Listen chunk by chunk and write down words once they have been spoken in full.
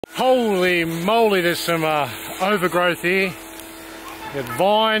Holy moly, there's some overgrowth here. Got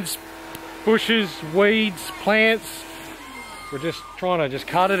vines, bushes, weeds, plants. We're just trying to just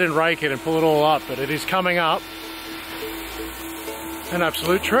cut it and rake it and pull it all up, but it is coming up. An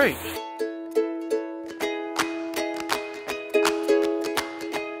absolute treat.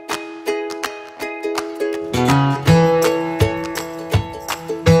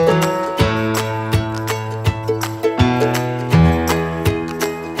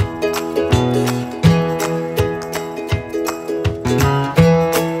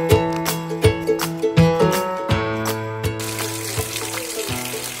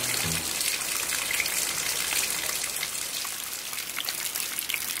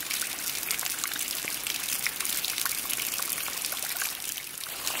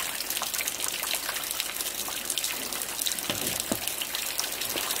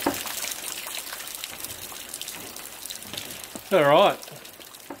 All right,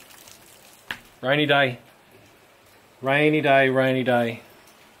 rainy day, rainy day, rainy day.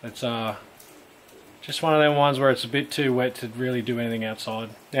 It's just one of them ones where it's a bit too wet to really do anything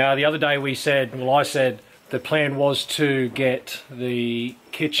outside. Now the other day we said, well I said, the plan was to get the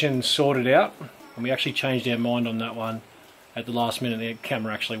kitchen sorted out, and we actually changed our mind on that one at the last minute. The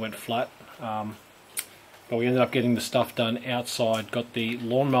camera actually went flat, but we ended up getting the stuff done outside, got the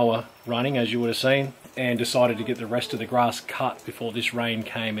lawnmower running as you would have seen, and decided to get the rest of the grass cut before this rain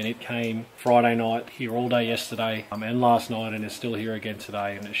came. And it came Friday night, here all day yesterday, and last night, and it's still here again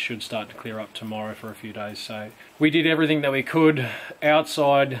today, and it should start to clear up tomorrow for a few days. So we did everything that we could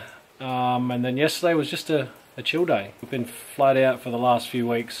outside, and then yesterday was just a chill day. We've been flat out for the last few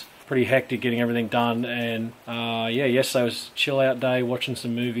weeks, pretty hectic getting everything done, and yeah, yesterday was a chill out day, watching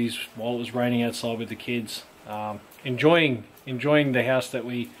some movies while it was raining outside with the kids, enjoying the house that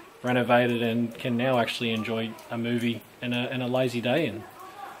we renovated, and can now actually enjoy a movie and a lazy day in.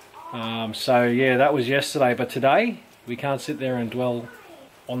 So yeah, that was yesterday, but today we can't sit there and dwell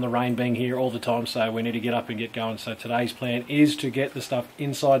on the rain being here all the time, so we need to get up and get going. So today's plan is to get the stuff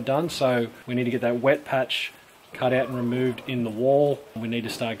inside done, so we need to get that wet patch cut out and removed in the wall. We need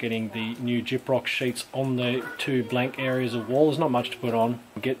to start getting the new gyprock sheets on the two blank areas of wall. There's not much to put on.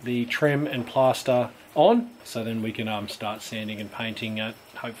 Get the trim and plaster on, so then we can start sanding and painting it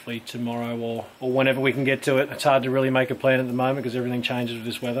hopefully tomorrow or whenever we can get to it. It's hard to really make a plan at the moment because everything changes with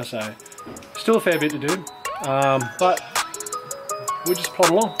this weather, so still a fair bit to do, but we'll just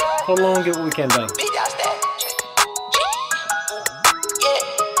plod along and get what we can done.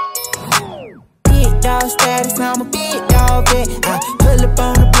 Big dog status, I'm a big dog vet. I pull up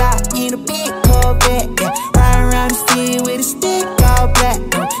on the block in a big Corvette, yeah. Ride around the city with a stick all black.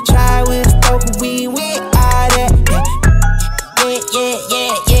 Try with a poker, we with all that. Yeah, yeah,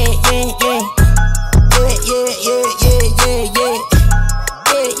 yeah, yeah, yeah, yeah, yeah, yeah, yeah, yeah, yeah, yeah,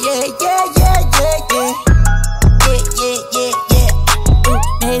 yeah, yeah, yeah, yeah, yeah, yeah.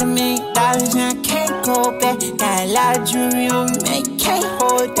 Made $1 million and I can't go back. Got a lot of jewelry on me, man, you can't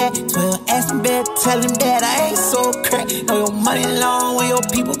hold that. 12 asking better, tell him that I ain't so crack. Know your money long when your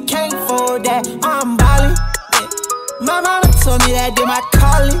people can't afford that. I'm ballin', yeah. My mama told me that did my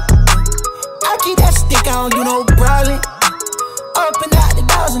calling. I keep that stick, I don't do no brawling. Open out the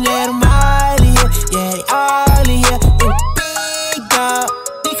doors and let them all in here. Yeah, they all in here. Ooh, big dog,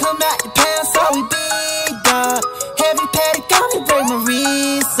 they come out the pound, so we big dog. Heavy paddock, gonna break my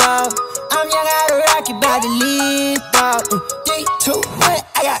wrist off. I'm young out of rocket, about to live, dog. 3, 2, 1,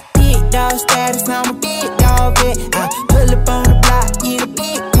 I got big dog status, I'm a big dog vet. I pull up on the block in a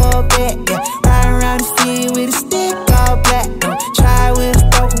big Corvette, yeah. Ride around the city with a stick all black. Try with a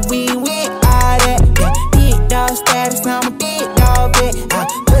poker, we with all that, yeah. Big dog status, I'm a big dog vet. I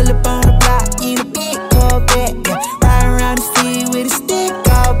pull up on the block in a big Corvette, yeah. Ride around the city with a stick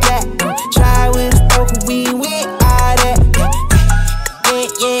all black. Try with a poker, we with all that, yeah. Yeah,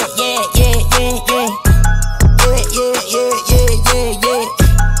 yeah, yeah, yeah, yeah, yeah, yeah, yeah, yeah, yeah, yeah, yeah, yeah,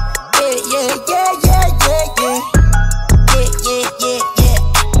 yeah, yeah, yeah, yeah, yeah,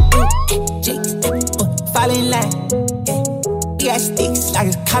 yeah. Fall in line, yeah. We got sticks like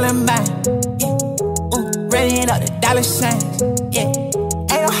a Columbine, yeah. Running up the dollar signs, yeah.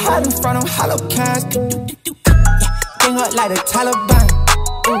 Ain't no hard in front of hollow cans, yeah. Bring up like the Taliban,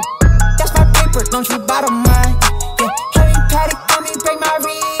 that's my paper, don't you bother mine, yeah. Heavy paddock on me, break my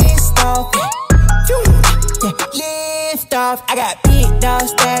wrist off, yeah. Yeah, lift off. I got big dog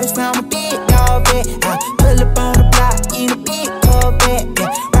status, I'm a big dog vet. I pull up on the block in a big Corvette, yeah.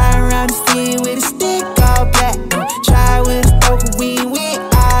 Ride around the city with a stick all black. Try with a poker, we with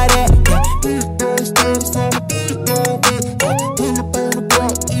all that, yeah. Big dog status, I'm a big dog vet. I pull up on the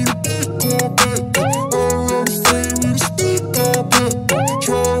block in a big Corvette, yeah. Ride around the city with a stick all black.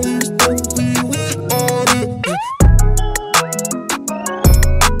 Try with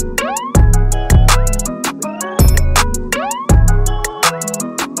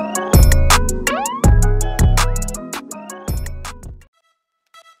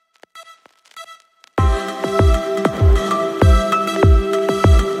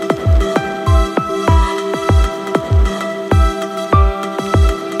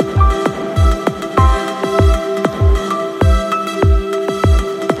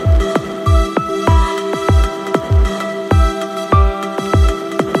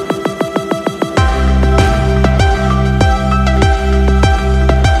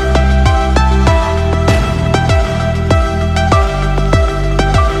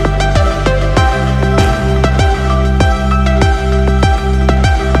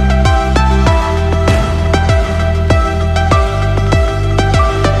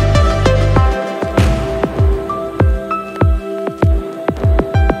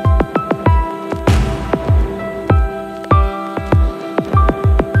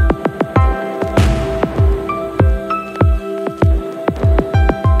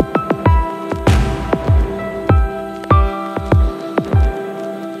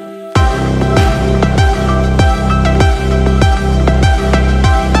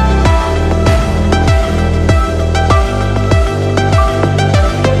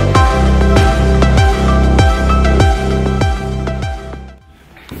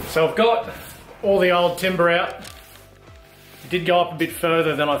So I've got all the old timber out. It did go up a bit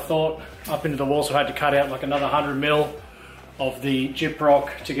further than I thought, up into the wall, so I had to cut out like another 100 mil of the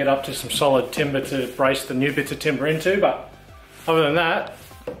gyprock to get up to some solid timber to brace the new bits of timber into. But other than that,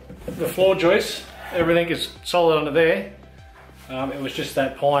 the floor joists, everything is solid under there. It was just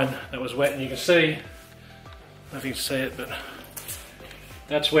that pine that was wet, and you can see, I don't know if you can see it, but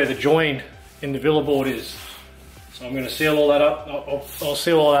that's where the join in the villa board is. So I'm going to seal all that up. I'll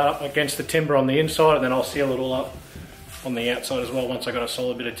seal all that up against the timber on the inside, and then I'll seal it all up on the outside as well once I got a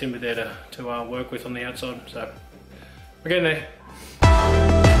solid bit of timber there to work with on the outside. So we're getting there.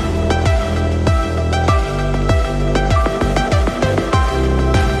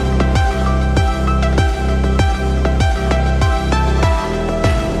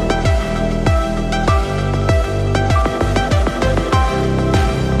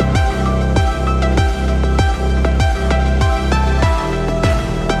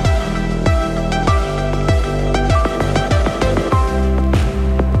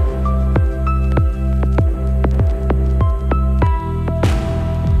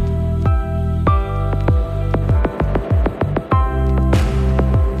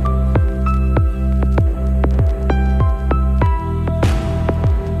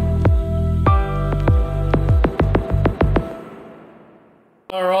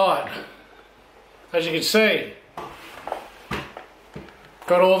 As you can see,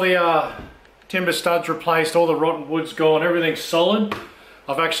 got all the timber studs replaced, all the rotten wood's gone, everything's solid.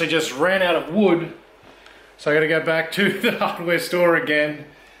 I've actually just ran out of wood, so I gotta go back to the hardware store again,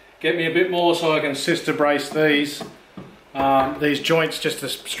 get me a bit more so I can sister brace these joints just to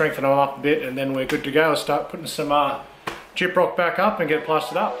strengthen them up a bit, and then we're good to go. I'll start putting some gyprock back up and get it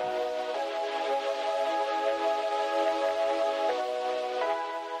plastered up.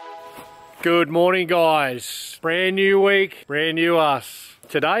 Good morning, guys. Brand new week, brand new us.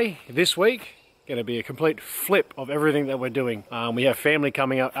 Today, this week, going to be a complete flip of everything that we're doing. We have family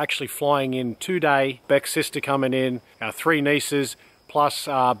coming up, actually flying in today. Beck's sister coming in, our 3 nieces, plus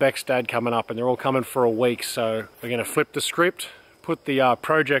Beck's dad coming up, and they're all coming for a week. So we're going to flip the script, put the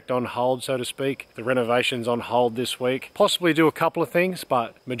project on hold, so to speak. The renovations on hold this week. Possibly do a couple of things,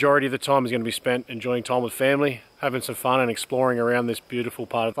 but majority of the time is going to be spent enjoying time with family, having some fun and exploring around this beautiful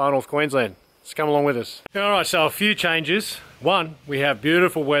part of far north Queensland. Just come along with us. Alright, so a few changes. One, we have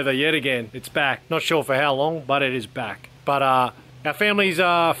beautiful weather yet again. It's back. Not sure for how long, but it is back. But our family's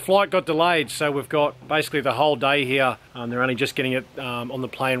flight got delayed, so we've got basically the whole day here. They're only just getting it on the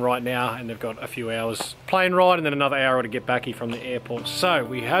plane right now, and they've got a few hours plane ride and then another hour to get back here from the airport. So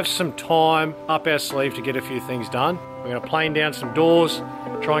we have some time up our sleeve to get a few things done. We're going to plane down some doors,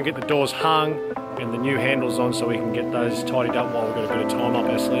 try and get the doors hung and the new handles on so we can get those tidied up while we've got a bit of time up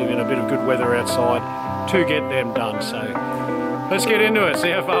our sleeve and a bit of good weather outside to get them done. So let's get into it, see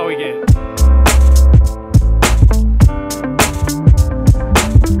how far we get.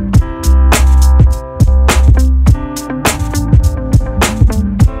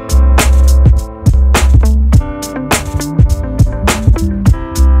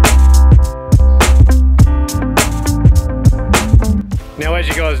 Now, as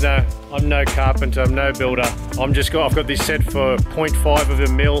you guys know, I'm no carpenter, I'm no builder. I've got this set for 0.5 of a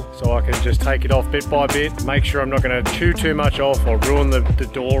mil, so I can just take it off bit by bit, make sure I'm not going to chew too much off or ruin the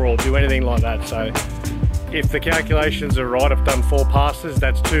door or do anything like that. So if the calculations are right, I've done 4 passes,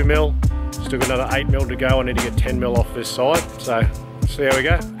 that's 2 mil. Still got another 8 mil to go. I need to get 10 mil off this side. So see how we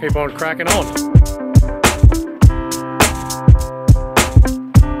go, keep on cracking on.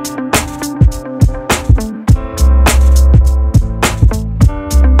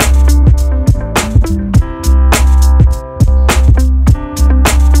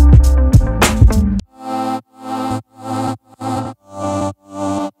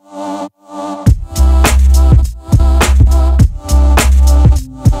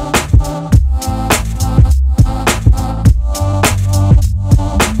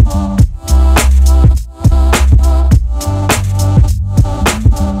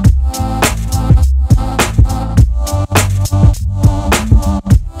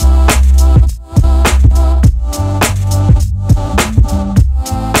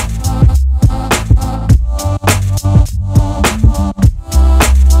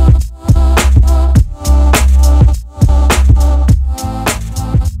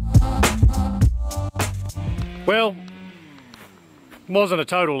 Well, it wasn't a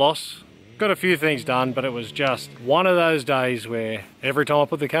total loss. Got a few things done, but it was just one of those days where every time I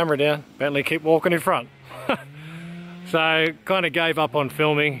put the camera down, Bentley kept walking in front. So kind of gave up on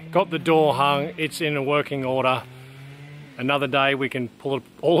filming, got the door hung, it's in a working order. Another day we can pull it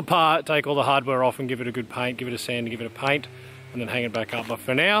all apart, take all the hardware off and give it a good paint, give it a sand, give it a paint. and then hang it back up. But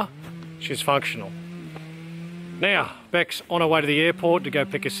for now, she's functional. Now, Beck's on her way to the airport to go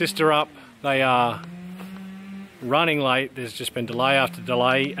pick her sister up. They are running late. There's just been delay after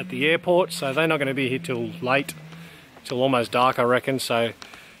delay at the airport, so they're not going to be here till late, till almost dark, I reckon. So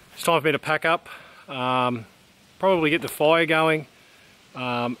it's time for me to pack up, probably get the fire going,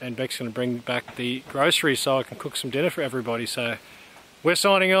 and Beck's going to bring back the groceries so I can cook some dinner for everybody. So we're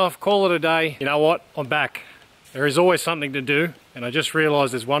signing off, call it a day. You know what, I'm back. There is always something to do, and I just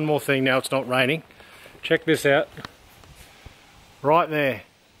realised there's one more thing now it's not raining. Check this out, right there,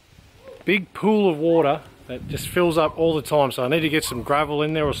 big pool of water that just fills up all the time. So I need to get some gravel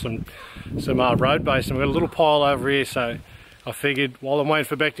in there or some road base, and we've got a little pile over here. So I figured while I'm waiting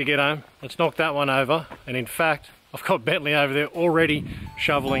for Beck to get home, let's knock that one over. And in fact, I've got Bentley over there already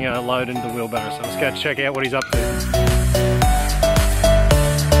shoveling a load into the wheelbarrow. So let's go check out what he's up to.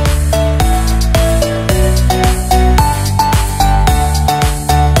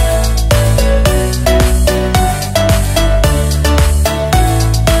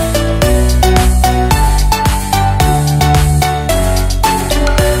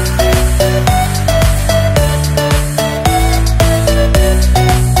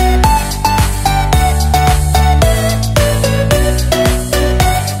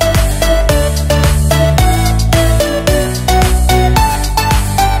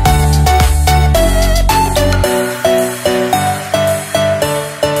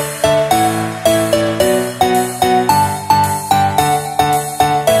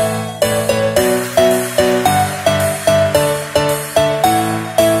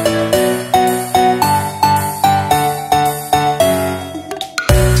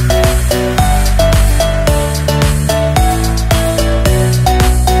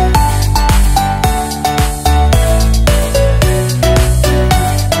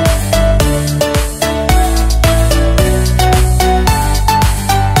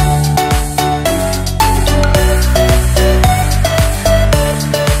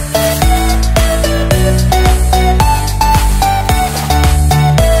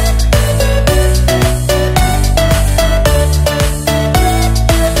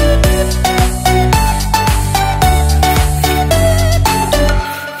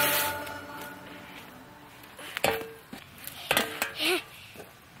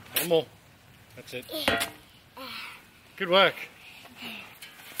 One more. That's it. Good work.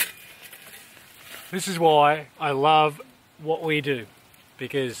 This is why I love what we do.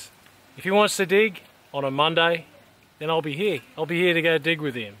 Because if he wants to dig on a Monday, then I'll be here. I'll be here to go dig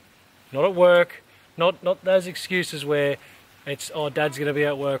with him. Not at work. Not those excuses where it's, oh, Dad's going to be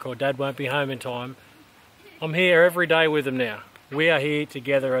at work or Dad won't be home in time. I'm here every day with him now. We are here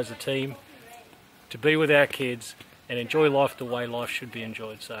together as a team to be with our kids and enjoy life the way life should be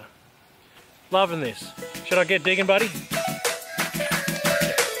enjoyed. So, loving this. Should I get digging, buddy?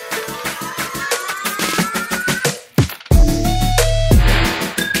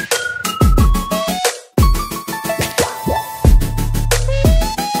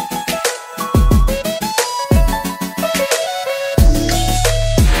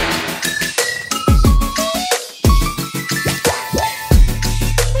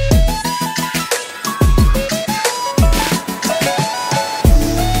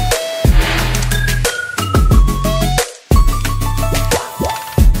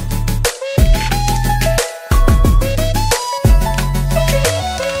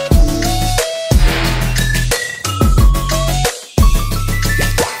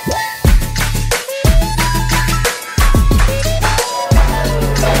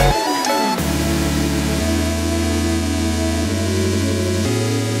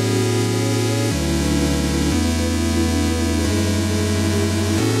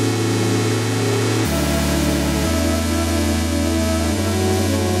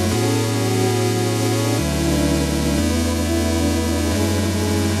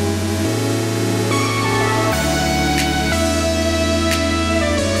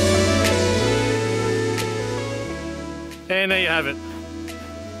 And there you have it.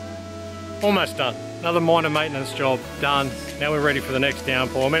 Almost done. Another minor maintenance job done. Now we're ready for the next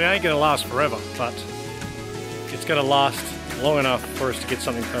downpour. I mean, it ain't going to last forever, but it's going to last long enough for us to get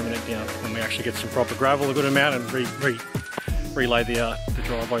something permanent down when we actually get some proper gravel, a good amount, and relay the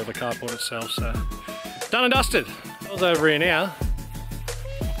driveway or the carport itself. So, done and dusted. I was over here now.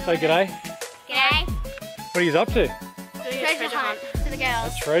 Say g'day. G'day. What are you up to? Doing a treasure hunt for the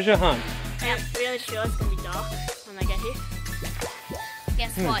girls. A treasure hunt. Yeah, really just realised it's going to be dark when they get here.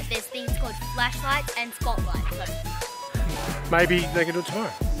 Guess what? There's things called flashlights and spotlights. So. Maybe they can do it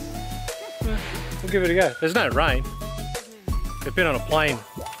tomorrow. Yeah, we'll give it a go. There's no rain. They've been on a plane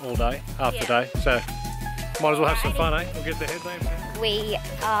all day, half the day, so Might as well have some fun, eh? We'll get the headlamps out. We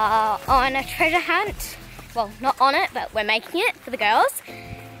are on a treasure hunt. Well, not on it, but we're making it for the girls.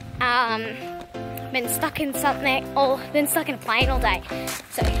 Been stuck in something, or been stuck in a plane all day.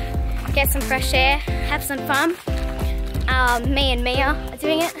 So, get some fresh air, have some fun. Me and Mia are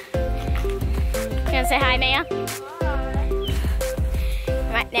doing it. You wanna say hi, Mia?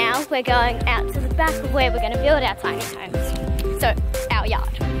 Hi. Right now, we're going out to the back of where we're gonna build our tiny homes. So, our yard.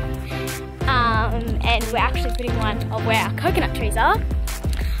 And we're actually putting one of where our coconut trees are.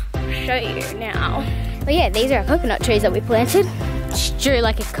 I'll show you now. But yeah, these are our coconut trees that we planted. Just drew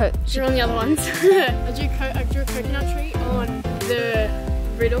like a Drew on the other ones. I drew a coconut tree on the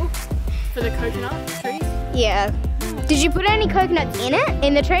riddle for the coconut trees. Yeah. Did you put any coconuts in it,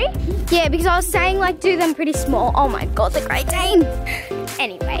 in the tree? Yeah, because I was saying like do them pretty small. Oh my God, the Great Dane.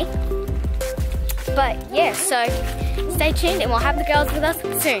 Anyway. But yeah, so stay tuned and we'll have the girls with us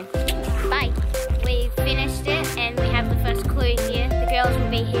soon. Bye. We've finished it and we have the first clue here. The girls will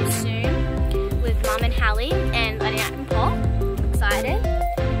be here soon with Mum and Hallie and letting out and Pop. Excited.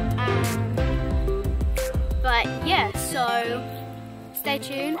 But yeah, so stay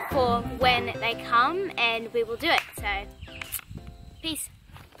tuned for when they come and we will do it. So, peace.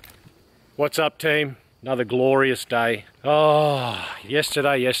 What's up, team? Another glorious day. Oh,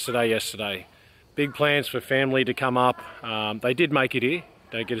 yesterday. Big plans for family to come up. They did make it here.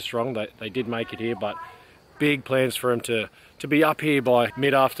 Don't get us wrong, they did make it here, but big plans for them to be up here by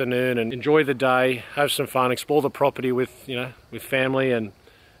mid-afternoon and enjoy the day, have some fun, explore the property with family and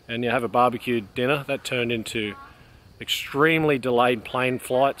have a barbecue dinner. That turned into extremely delayed plane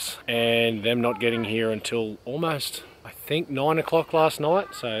flights and them not getting here until almost, I think, 9 o'clock last night.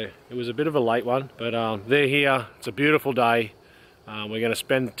 So it was a bit of a late one, but they're here. It's a beautiful day. We're going to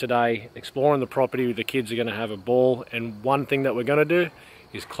spend today exploring the property. The kids are going to have a ball, and one thing that we're going to do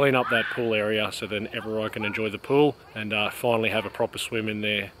is clean up that pool area so then everyone can enjoy the pool and finally have a proper swim in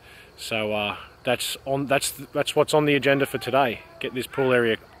there. So that's what's on the agenda for today. Get this pool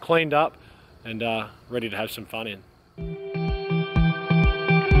area cleaned up and ready to have some fun in.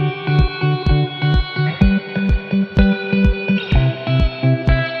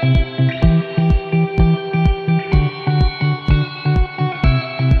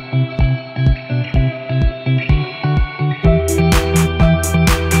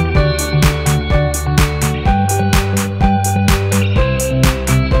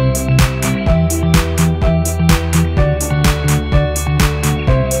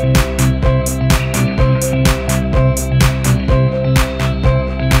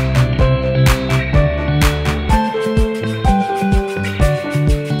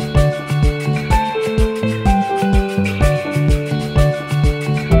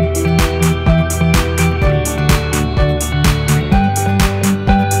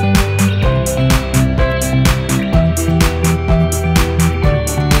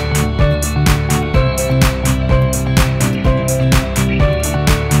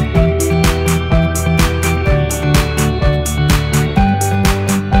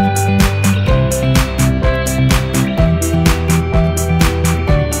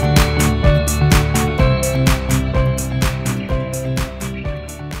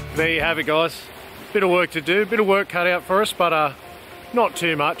 There you have it, guys. Bit of work to do, bit of work cut out for us, but not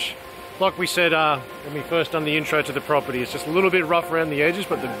too much. Like we said when we first done the intro to the property, it's just a little bit rough around the edges,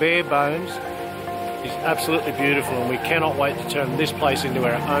 but the bare bones is absolutely beautiful, and we cannot wait to turn this place into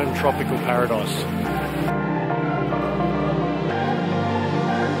our own tropical paradise.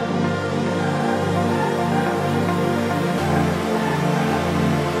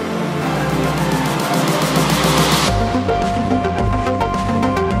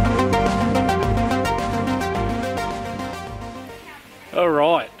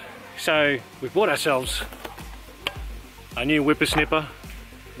 Alright, so we've bought ourselves a new whippersnipper,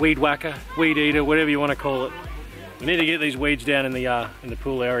 weed whacker, weed eater, whatever you want to call it. We need to get these weeds down in the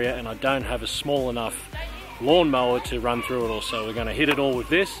pool area, and I don't have a small enough lawnmower to run through it all, so we're going to hit it all with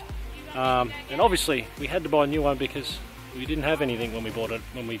this. And obviously we had to buy a new one because we didn't have anything when we bought it,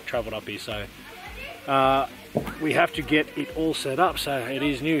 when we travelled up here, so we have to get it all set up. So it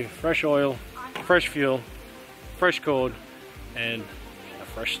is new, fresh oil, fresh fuel, fresh cord, and a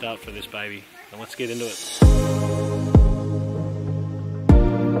fresh start for this baby. And let's get into it.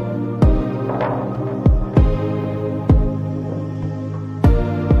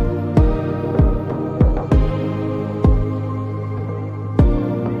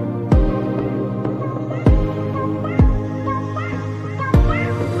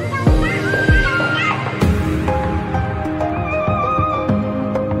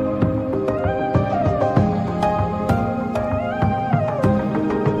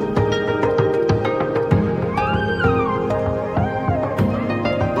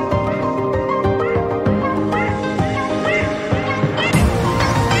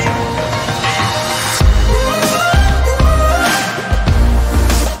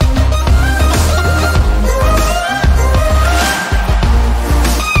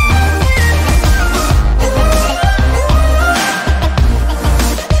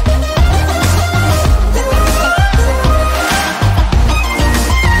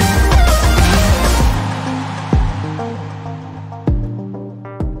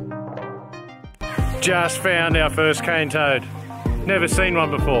 Just found our first cane toad. Never seen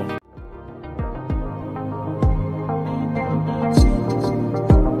one before.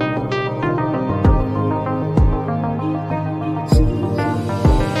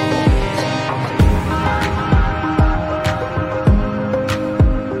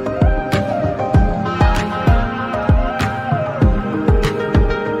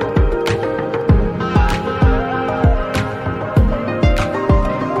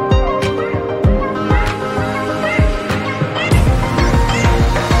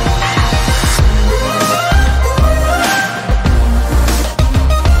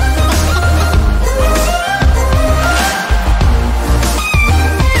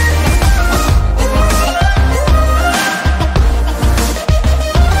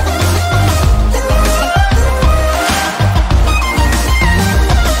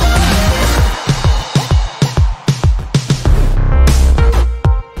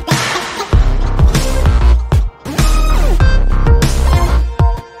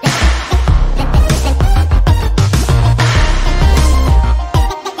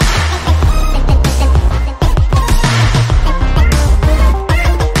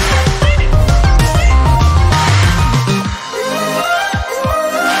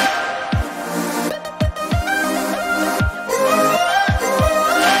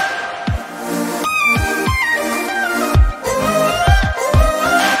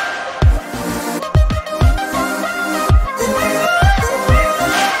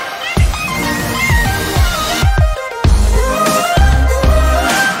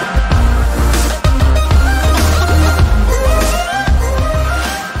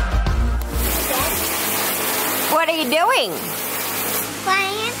 What are you doing?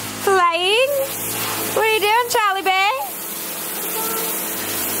 Playing. Playing? What are you doing, Charlie Bear?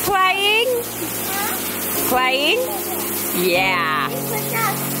 Playing? Playing? Yeah.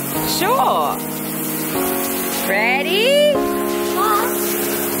 Sure. Ready?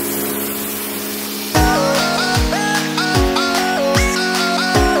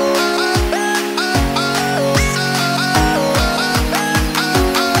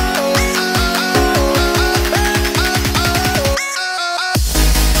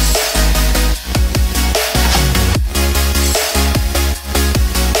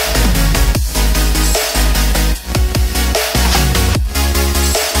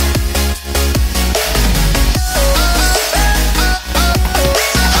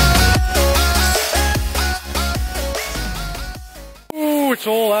 It's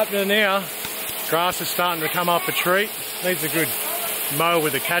all happening now. Grass is starting to come up a tree. Needs a good mow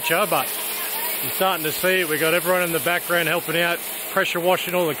with a catcher, but you're starting to see it. We've got everyone in the background helping out, pressure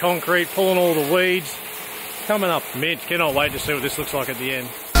washing all the concrete, pulling all the weeds. Coming up mint. Cannot wait to see what this looks like at the end.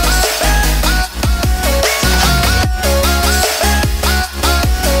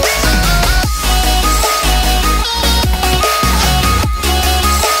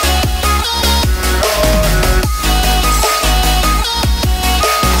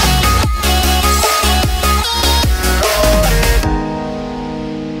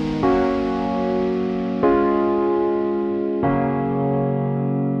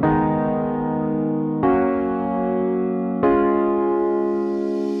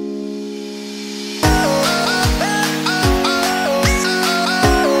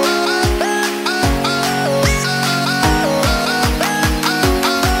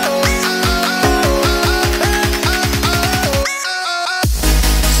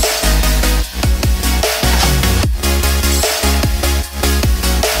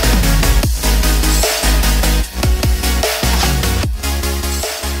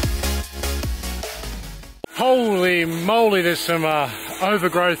 Holy moly, there's some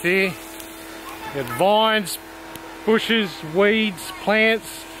overgrowth here. We've got vines, bushes, weeds,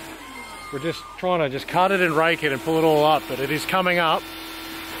 plants. We're just trying to just cut it and rake it and pull it all up, but it is coming up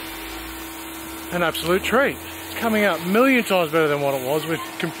an absolute treat. It's coming up a million times better than what it was. We're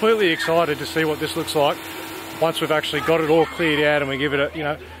completely excited to see what this looks like once we've actually got it all cleared out and we give it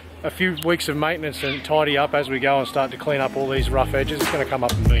a few weeks of maintenance and tidy up as we go and start to clean up all these rough edges. It's going to come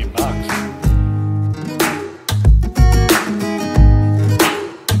up $1 million.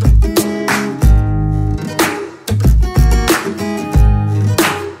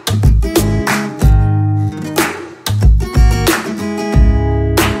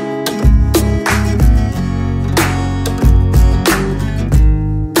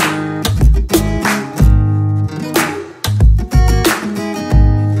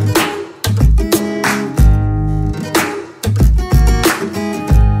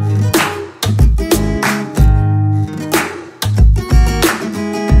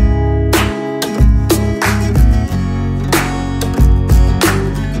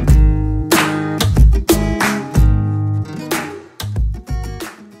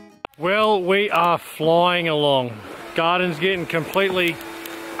 We are flying along. Garden's getting completely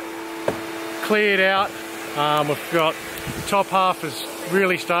cleared out. We've got top half is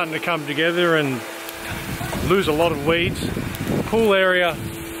really starting to come together and lose a lot of weeds. Pool area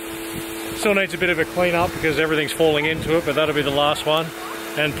still needs a bit of a clean up because everything's falling into it, but that'll be the last one.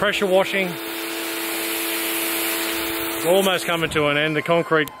 And pressure washing, we're almost coming to an end. The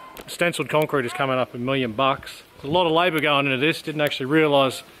concrete, stenciled concrete is coming up $1 million. There's a lot of labour going into this. Didn't actually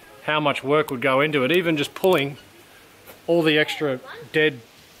realise how much work would go into it. Even just pulling all the extra dead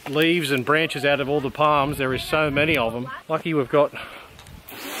leaves and branches out of all the palms. There is so many of them. Lucky we've got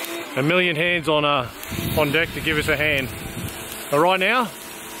 1 million hands on deck to give us a hand. But right now,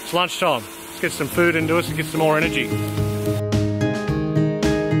 it's lunchtime. Let's get some food into us and get some more energy.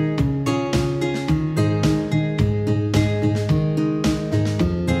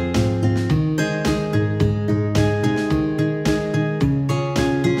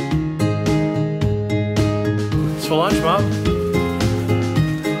 It's for lunch, Mum.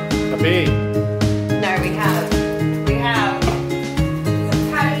 A beer. No, we have some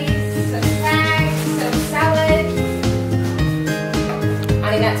patties, some snacks, some salad. I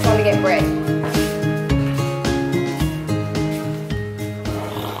think that's time to get bread.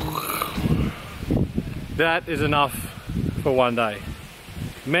 That is enough for one day.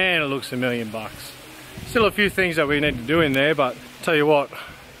 Man, it looks $1 million. Still a few things that we need to do in there, but tell you what,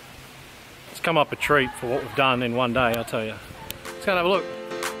 it's come up a treat for what we've done in one day, I'll tell you. Let's go and have a look.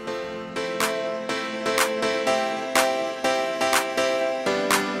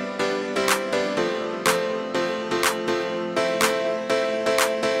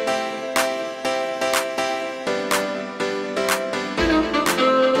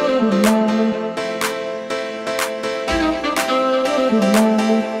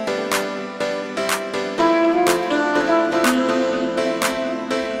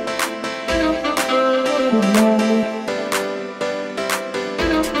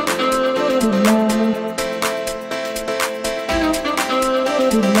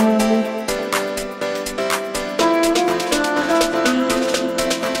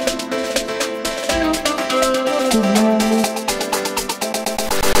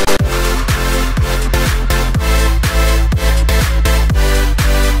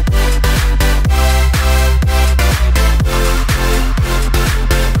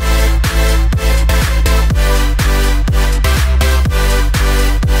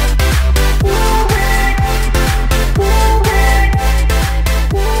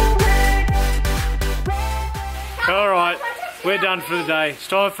 We're done for the day. It's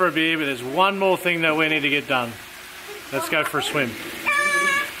time for a beer, but there's one more thing that we need to get done. Let's go for a swim.